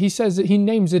explicit in it. He says that He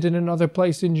names it in another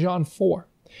place in John 4.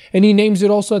 And He names it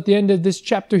also at the end of this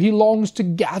chapter. He longs to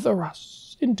gather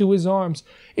us into His arms.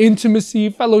 Intimacy,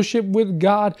 fellowship with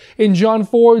God. In John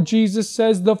 4, Jesus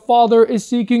says the Father is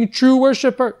seeking true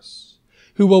worshipers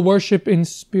who will worship in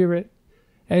spirit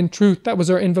and truth. That was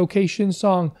our invocation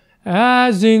song.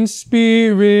 As in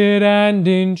spirit and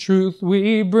in truth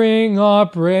we bring our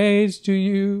praise to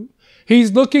you.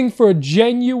 He's looking for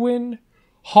genuine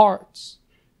hearts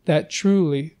that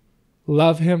truly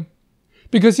love Him.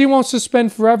 Because He wants to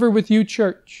spend forever with you,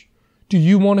 church. Do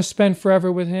you want to spend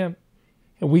forever with Him?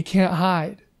 And we can't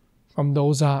hide from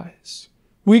those eyes.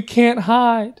 We can't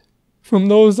hide from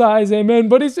those eyes, amen.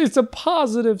 But it's a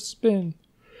positive spin.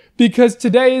 Because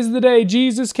today is the day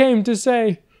Jesus came to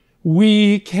say,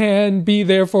 we can be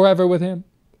there forever with Him.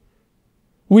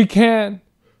 We can.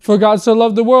 For God so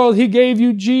loved the world, He gave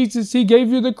you Jesus. He gave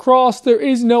you the cross. There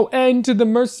is no end to the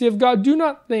mercy of God. Do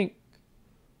not think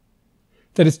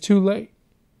that it's too late.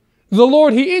 The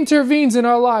Lord, He intervenes in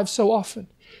our lives so often.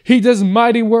 He does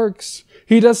mighty works.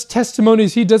 He does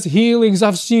testimonies. He does healings.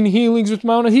 I've seen healings with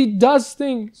my own. He does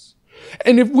things.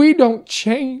 And if we don't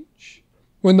change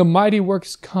when the mighty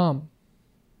works come,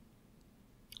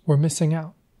 we're missing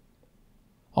out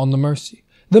on the mercy.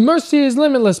 The mercy is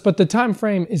limitless, but the time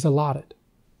frame is allotted.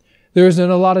 There isn't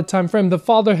a allotted time frame. The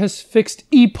Father has fixed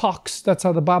epochs. That's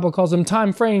how the Bible calls them,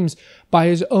 time frames, by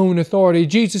His own authority.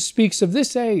 Jesus speaks of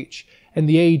this age and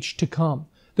the age to come.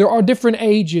 There are different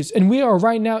ages, and we are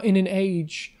right now in an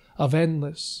age of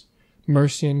endless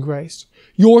mercy and grace.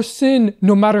 Your sin,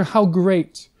 no matter how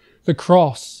great, the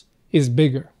cross is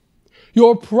bigger.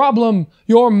 Your problem,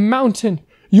 your mountain,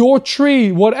 your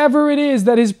tree, whatever it is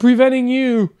that is preventing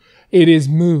you, it is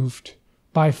moved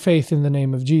by faith in the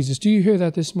name of Jesus. Do you hear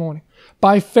that this morning?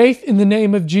 By faith in the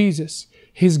name of Jesus,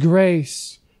 His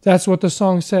grace. That's what the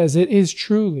song says. It is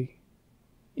truly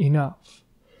enough.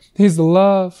 His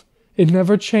love, it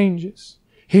never changes.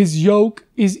 His yoke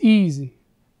is easy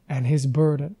and His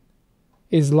burden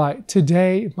is light.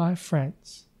 Today, my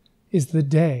friends, is the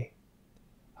day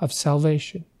of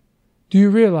salvation. Do you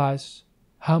realize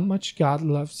how much God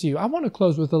loves you? I want to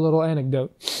close with a little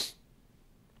anecdote.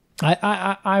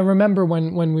 I remember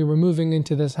when we were moving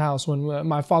into this house, when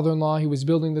my father-in-law, he was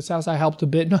building this house, I helped a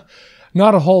bit.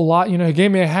 Not a whole lot. He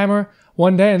gave me a hammer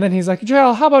one day, and then he's like,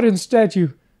 Gerald, how about instead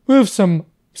you move some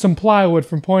some plywood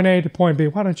from point A to point B.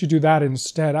 Why don't you do that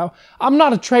instead? I'm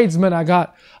not a tradesman. I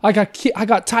got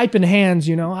typing hands,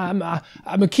 you know. I'm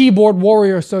a keyboard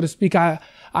warrior, so to speak. But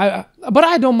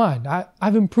I don't mind.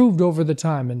 I've improved over the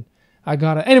time, and I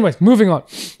got it. Anyways, moving on.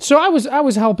 So I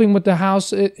was helping with the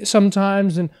house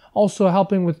sometimes, and also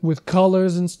helping with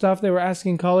colors and stuff. They were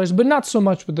asking colors, but not so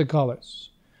much with the colors.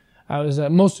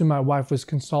 Mostly my wife was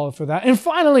consulted for that. And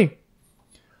finally,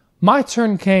 my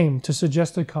turn came to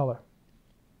suggest a color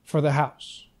for the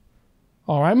house.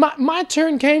 All right, my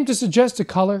turn came to suggest a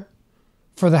color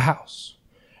for the house.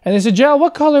 And they said, Gerald,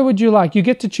 what color would you like? You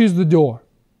get to choose the door.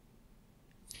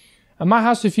 At my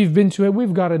house, if you've been to it,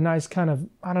 we've got a nice kind of,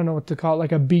 I don't know what to call it,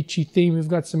 like a beachy theme. We've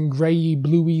got some grayy,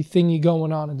 bluey thingy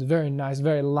going on. It's very nice,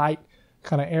 very light,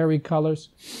 kind of airy colors.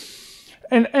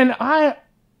 And I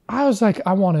was like,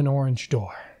 I want an orange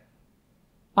door.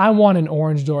 I want an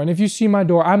orange door. And if you see my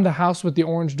door, I'm the house with the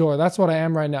orange door. That's what I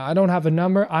am right now. I don't have a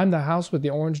number. I'm the house with the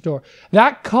orange door.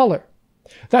 That color,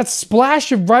 that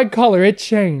splash of bright color, it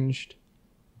changed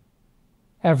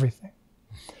everything.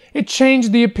 It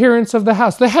changed the appearance of the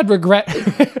house. They had regret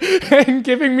in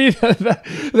giving me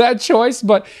that choice,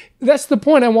 but that's the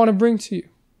point I want to bring to you.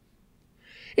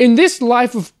 In this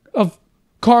life of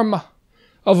karma,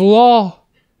 of law,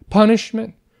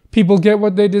 punishment, people get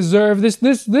what they deserve.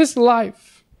 This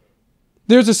life,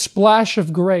 there's a splash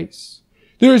of grace.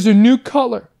 There's a new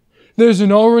color. There's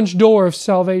an orange door of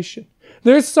salvation.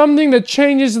 There's something that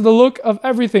changes the look of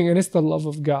everything, and it's the love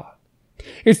of God.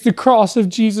 It's the cross of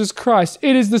Jesus Christ.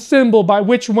 It is the symbol by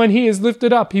which when he is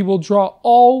lifted up, he will draw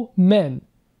all men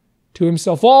to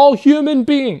himself. All human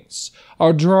beings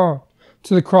are drawn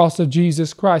to the cross of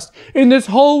Jesus Christ. In this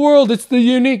whole world, it's the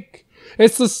unique.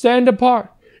 It's the stand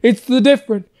apart. It's the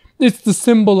different. It's the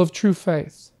symbol of true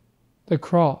faith. The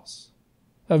cross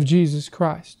of Jesus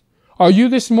Christ. Are you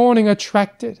this morning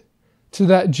attracted to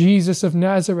that Jesus of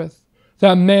Nazareth,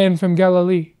 that man from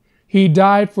Galilee? He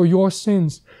died for your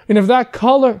sins. And if that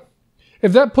color,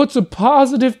 if that puts a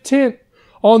positive tint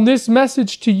on this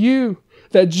message to you,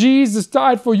 that Jesus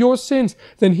died for your sins,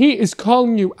 then he is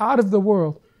calling you out of the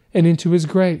world and into his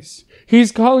grace.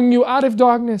 He's calling you out of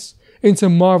darkness into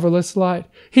marvelous light.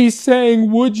 He's saying,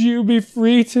 would you be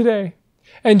free today?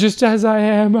 And just as I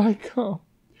am, I come.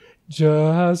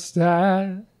 Just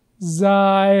as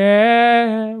I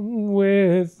am,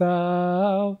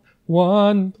 without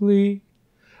one plea,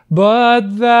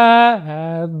 but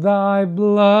that thy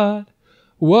blood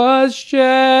was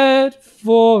shed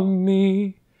for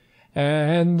me,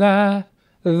 and that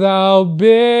thou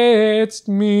bidst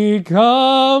me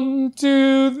come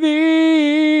to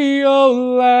thee,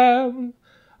 O Lamb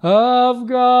of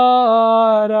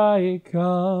God, I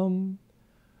come.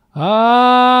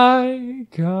 I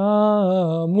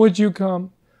come. Would you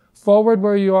come forward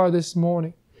where you are this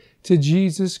morning to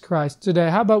Jesus Christ today?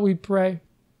 How about we pray?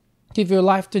 Give your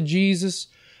life to Jesus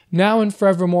now and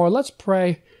forevermore. Let's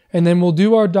pray, and then we'll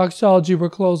do our doxology. We'll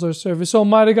close our service.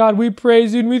 Almighty God, we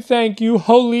praise you and we thank you.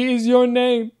 Holy is your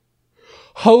name.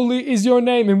 Holy is your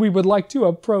name, and we would like to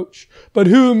approach. But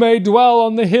who may dwell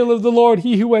on the hill of the Lord?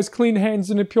 He who has clean hands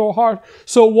and a pure heart.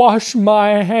 So wash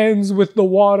my hands with the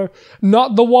water,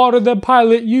 not the water that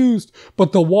Pilate used,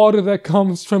 but the water that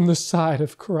comes from the side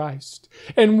of Christ.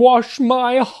 And wash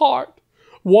my heart.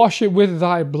 Wash it with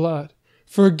thy blood.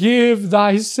 Forgive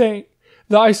thy saint,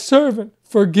 thy servant.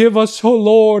 Forgive us, O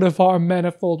Lord, of our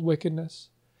manifold wickedness.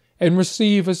 And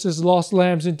receive us as lost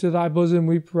lambs into thy bosom,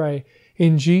 we pray.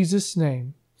 In Jesus'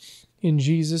 name. In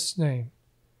Jesus' name.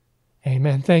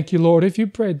 Amen. Thank you, Lord. If you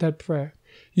prayed that prayer,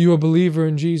 you are a believer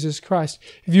in Jesus Christ.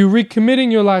 If you're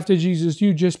recommitting your life to Jesus,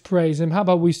 you just praise him. How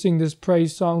about we sing this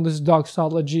praise song, this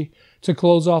doxology, to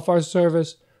close off our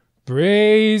service?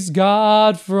 Praise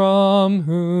God from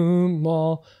whom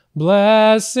all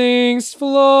blessings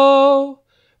flow.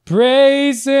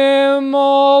 Praise him,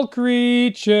 all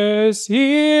creatures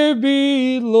here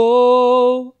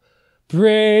below.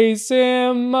 Praise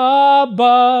him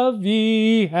above,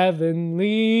 ye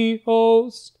heavenly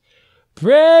host.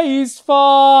 Praise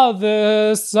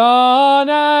Father, Son,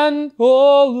 and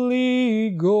Holy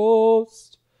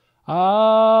Ghost.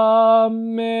 Amen.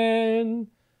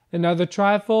 Another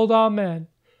trifold amen.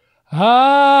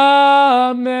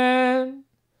 Amen.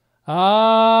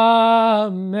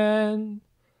 Amen.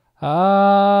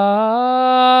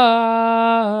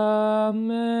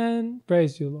 Amen.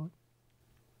 Praise you, Lord.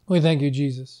 We thank you,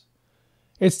 Jesus.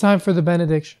 It's time for the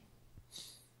benediction.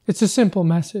 It's a simple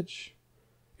message.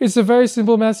 It's a very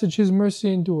simple message. His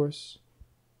mercy endures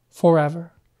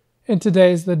forever. And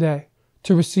today is the day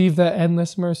to receive that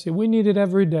endless mercy. We need it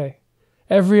every day.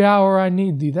 Every hour I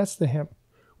need thee. That's the hymn.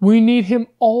 We need him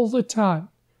all the time.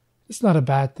 It's not a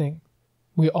bad thing.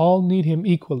 We all need him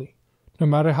equally, no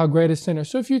matter how great a sinner.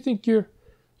 So if you think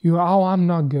oh, I'm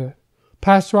not good.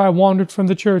 Pastor, I wandered from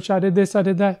the church. I did this, I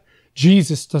did that.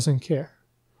 Jesus doesn't care.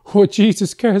 What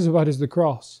Jesus cares about is the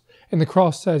cross. And the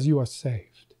cross says you are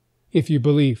saved. If you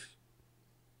believe.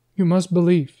 You must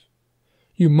believe.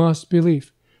 You must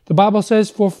believe. The Bible says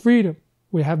for freedom,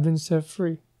 we have been set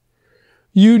free.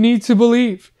 You need to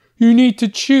believe. You need to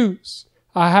choose.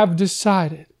 I have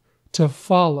decided to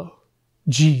follow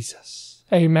Jesus.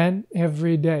 Amen.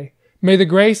 Every day. May the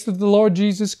grace of the Lord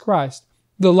Jesus Christ,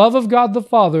 the love of God the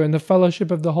Father, and the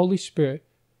fellowship of the Holy Spirit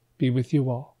be with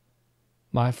you all.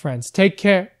 My friends, take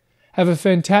care. Have a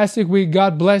fantastic week.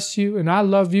 God bless you, and I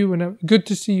love you, and good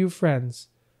to see you, friends.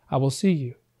 I will see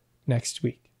you next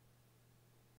week.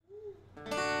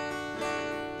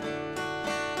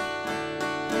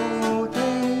 Oh,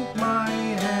 take my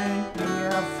hand,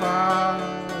 dear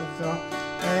Father,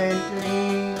 and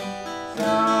lead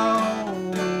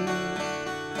me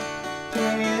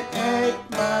till at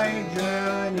my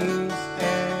journey's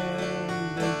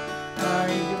end. I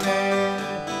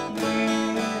dwell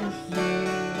with thee.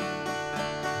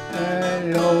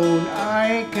 Alone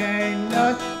I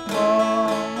cannot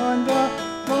wander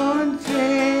one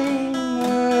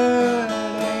single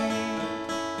day.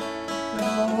 So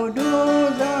do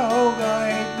thou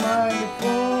guide my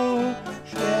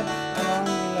footsteps on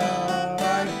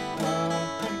life's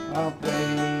pathway.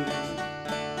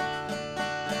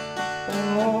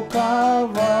 O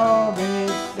cover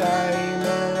with thy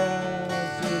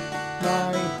mercy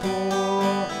my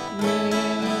poor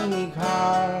weak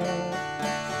heart.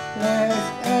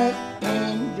 Rest and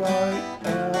enjoy a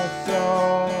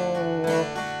soul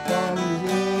from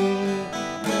thee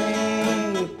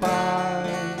depart.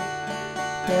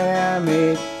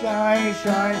 Permit thy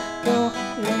shine to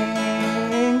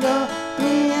linger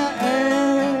near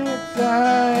at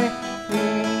thy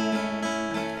feet.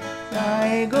 Thy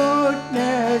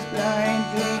goodness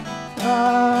blindly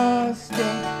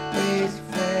trusting His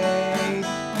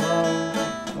face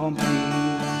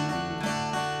complete.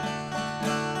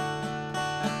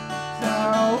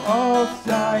 Thou of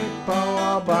thy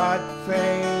power but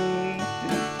faith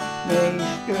may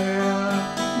stir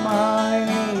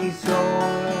my soul.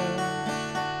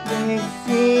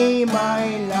 See my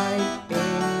light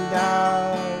in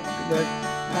darkness,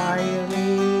 I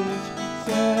reach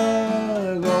the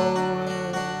goal.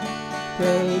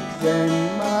 Take then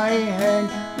my hand,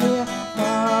 dear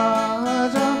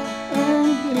Father, and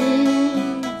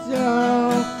lead thou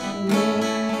me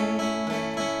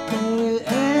till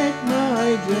at my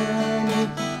journey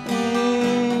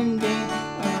ending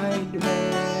I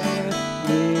dwell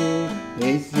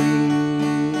with thee.